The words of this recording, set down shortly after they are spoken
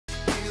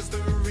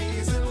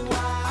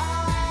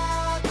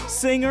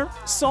Singer,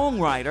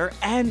 songwriter,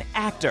 and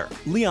actor,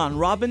 Leon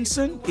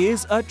Robinson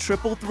is a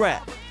triple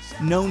threat,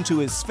 known to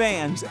his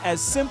fans as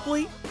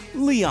simply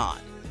Leon.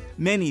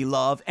 Many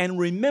love and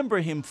remember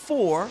him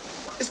for...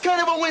 It's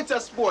kind of a winter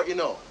sport, you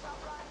know.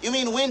 You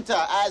mean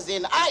winter as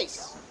in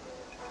ice?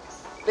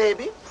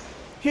 Baby.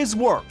 His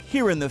work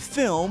here in the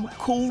film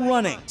Cool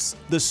Runnings,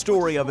 the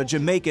story of a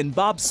Jamaican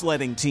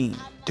bobsledding team.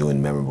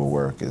 Doing memorable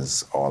work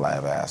is all I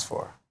ever asked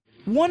for.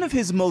 One of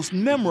his most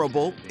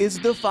memorable is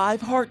The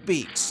Five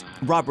Heartbeats,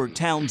 Robert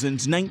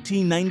Townsend's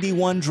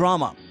 1991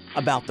 drama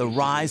about the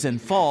rise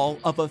and fall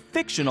of a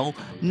fictional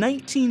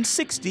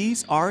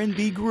 1960s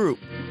R&B group.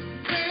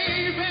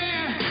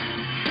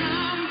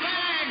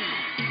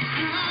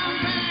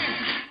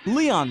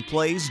 Leon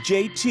plays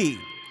JT,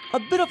 a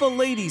bit of a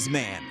ladies'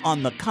 man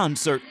on the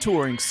concert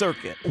touring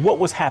circuit. What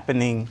was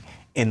happening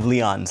in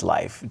Leon's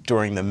life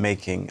during the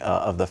making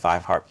of The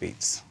Five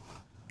Heartbeats?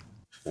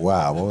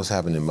 Wow, what was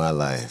happening in my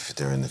life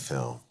during the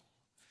film?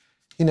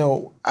 You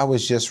know, I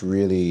was just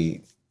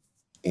really,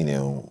 you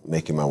know,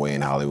 making my way in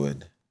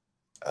Hollywood,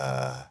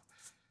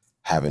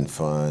 having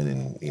fun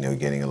and, you know,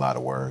 getting a lot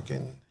of work.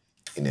 And,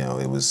 you know,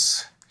 it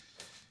was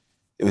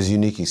a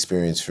unique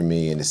experience for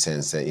me in the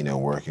sense that, you know,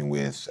 working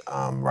with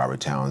Robert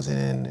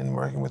Townsend and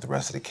working with the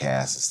rest of the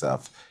cast and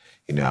stuff,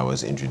 you know, I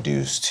was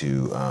introduced to,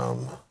 you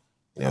know,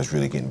 I was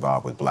really getting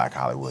involved with Black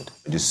Hollywood.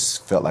 It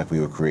just felt like we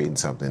were creating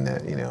something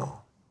that, you know,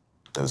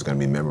 that was going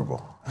to be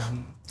memorable.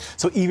 Mm-hmm.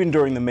 So even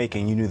during the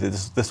making, you knew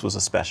that this was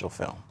a special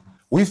film?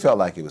 We felt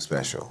like it was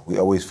special. We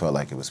always felt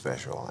like it was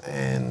special.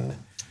 And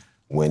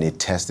when it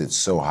tested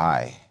so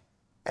high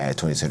at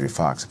 20th Century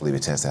Fox, I believe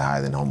it tested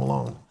higher than Home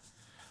Alone,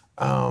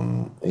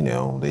 you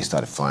know, they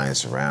started flying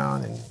us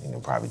around and, you know,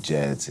 private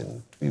jets,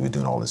 and we were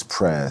doing all this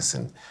press.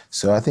 And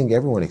so I think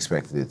everyone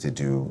expected it to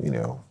do, you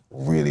know,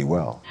 really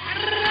well.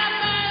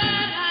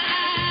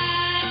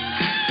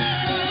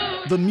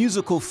 The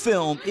musical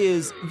film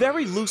is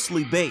very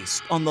loosely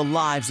based on the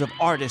lives of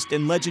artists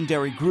and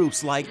legendary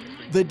groups like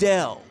The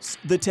Dells,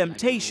 The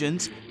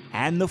Temptations,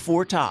 and The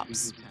Four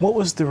Tops. What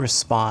was the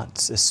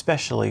response,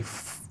 especially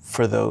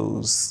for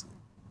those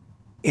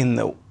in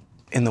the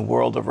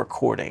world of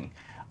recording,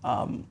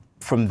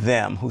 from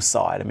them who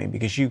saw it? I mean,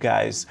 because you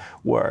guys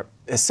were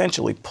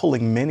essentially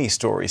pulling many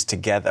stories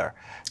together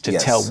to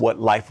Yes. tell what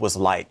life was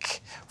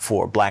like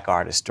for Black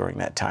artists during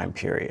that time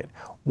period.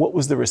 What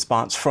was the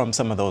response from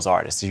some of those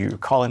artists? Do you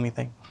recall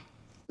anything?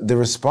 The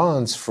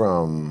response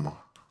from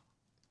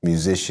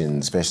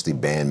musicians, especially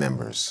band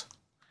members,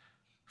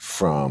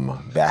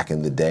 from back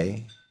in the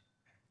day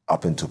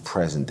up until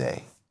present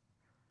day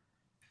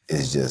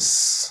is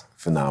just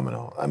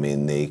phenomenal. I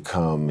mean, they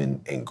come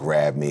and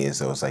grab me as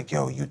though it's like,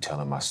 yo, you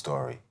telling my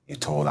story. You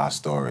told our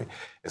story.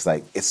 It's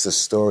like, it's the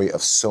story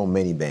of so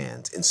many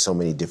bands in so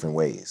many different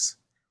ways.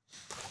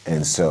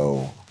 And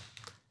so,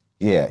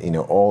 yeah, you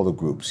know, all the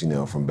groups, you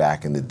know, from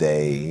back in the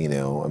day, you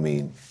know, I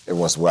mean, every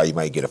once in a while you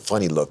might get a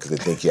funny look because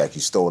they think you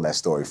actually stole that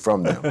story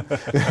from them.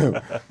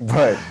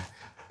 But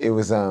it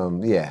was,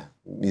 yeah,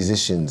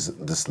 musicians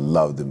just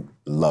loved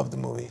the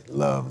movie,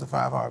 loved The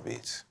Five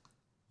Heartbeats.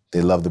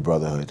 They loved the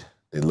brotherhood.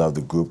 They loved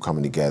the group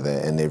coming together,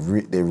 and they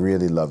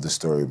really loved the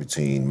story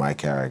between my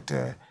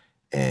character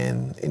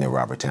and, you know,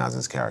 Robert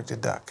Townsend's character,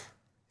 Duck.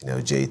 You know,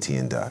 JT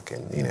and Duck,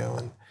 and, you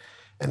know,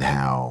 and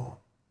how,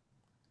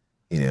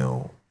 you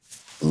know,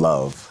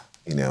 love,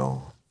 you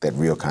know, that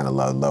real kind of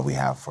love we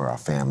have for our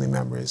family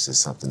members is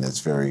something that's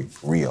very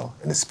real,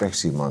 and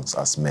especially amongst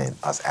us men,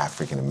 us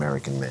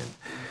African-American men.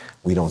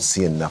 We don't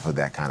see enough of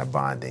that kind of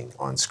bonding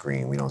on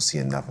screen. We don't see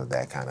enough of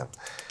that kind of,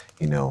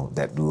 you know,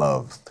 that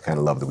love, the kind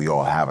of love that we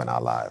all have in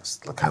our lives,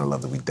 the kind of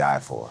love that we die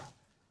for.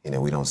 You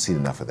know, we don't see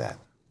enough of that.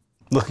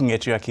 Looking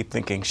at you, I keep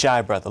thinking,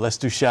 Shy Brother, let's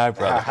do Shy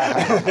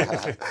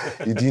Brother.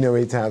 Do you know how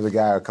many times a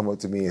guy will come up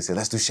to me and say,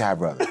 let's do Shy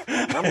Brother?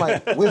 And I'm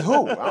like, with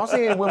who? I don't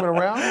see any women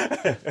around.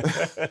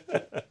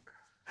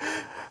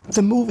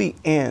 The movie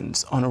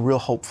ends on a real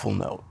hopeful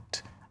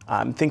note.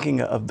 I'm thinking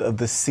of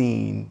the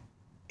scene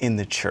in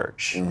the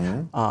church.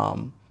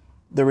 Mm-hmm.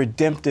 The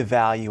redemptive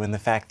value in the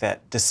fact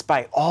that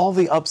despite all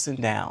the ups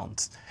and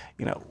downs,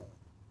 you know,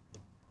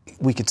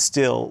 we could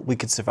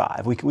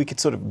survive. We could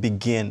sort of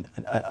begin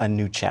a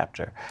new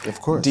chapter. Of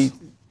course.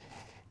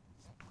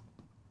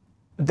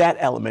 That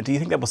element, do you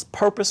think that was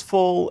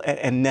purposeful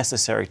and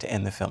necessary to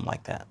end the film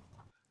like that?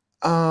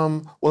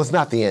 Well, it's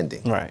not the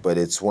ending, right, but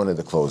it's one of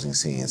the closing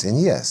scenes.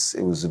 And yes,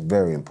 it was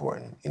very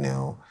important, you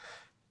know.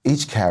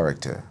 Each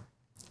character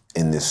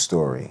in this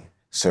story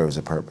serves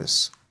a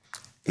purpose.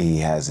 He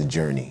has a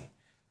journey.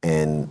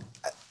 And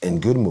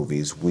in good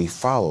movies, we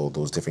follow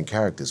those different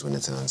characters when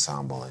it's an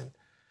ensemble. And,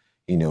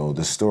 you know,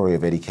 the story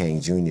of Eddie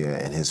King Jr.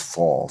 and his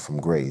fall from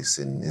grace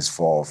and his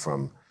fall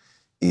from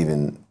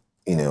even,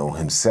 you know,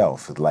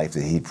 himself, the life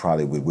that he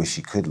probably would wish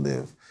he could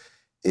live,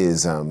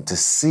 is to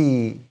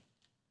see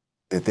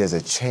that there's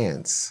a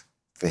chance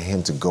for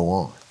him to go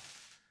on,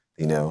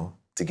 you know,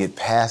 to get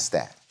past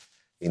that,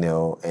 you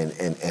know, and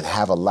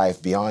have a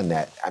life beyond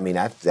that. I mean,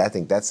 I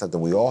think that's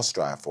something we all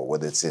strive for,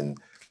 whether it's in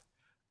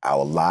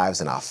our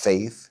lives and our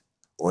faith,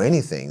 or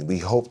anything. We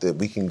hope that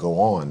we can go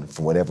on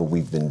from whatever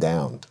we've been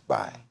downed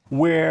by.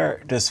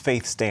 Where does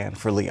faith stand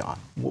for Leon?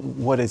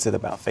 What is it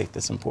about faith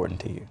that's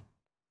important to you?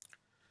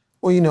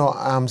 Well, you know,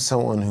 I'm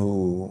someone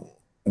who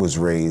was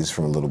raised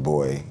from a little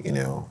boy, you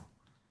know,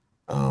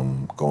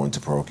 going to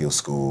parochial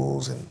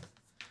schools and,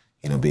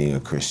 you know, being a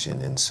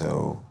Christian. And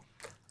so,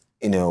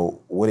 you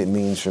know, what it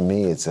means for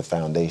me, it's a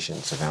foundation.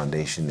 It's a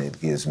foundation that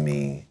gives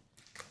me,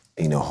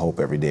 you know, hope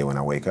every day when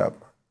I wake up,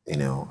 you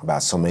know,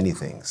 about so many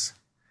things.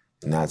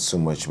 Not so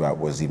much about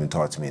what's even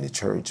taught to me in the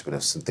church, but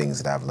of some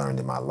things that I've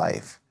learned in my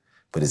life.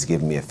 But it's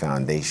given me a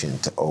foundation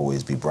to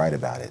always be bright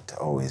about it, to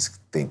always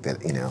think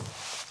that, you know,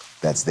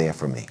 that's there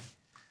for me.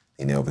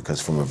 You know,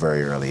 because from a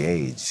very early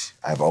age,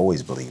 I've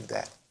always believed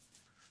that.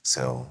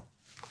 So,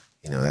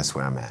 you know, that's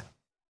where I'm at.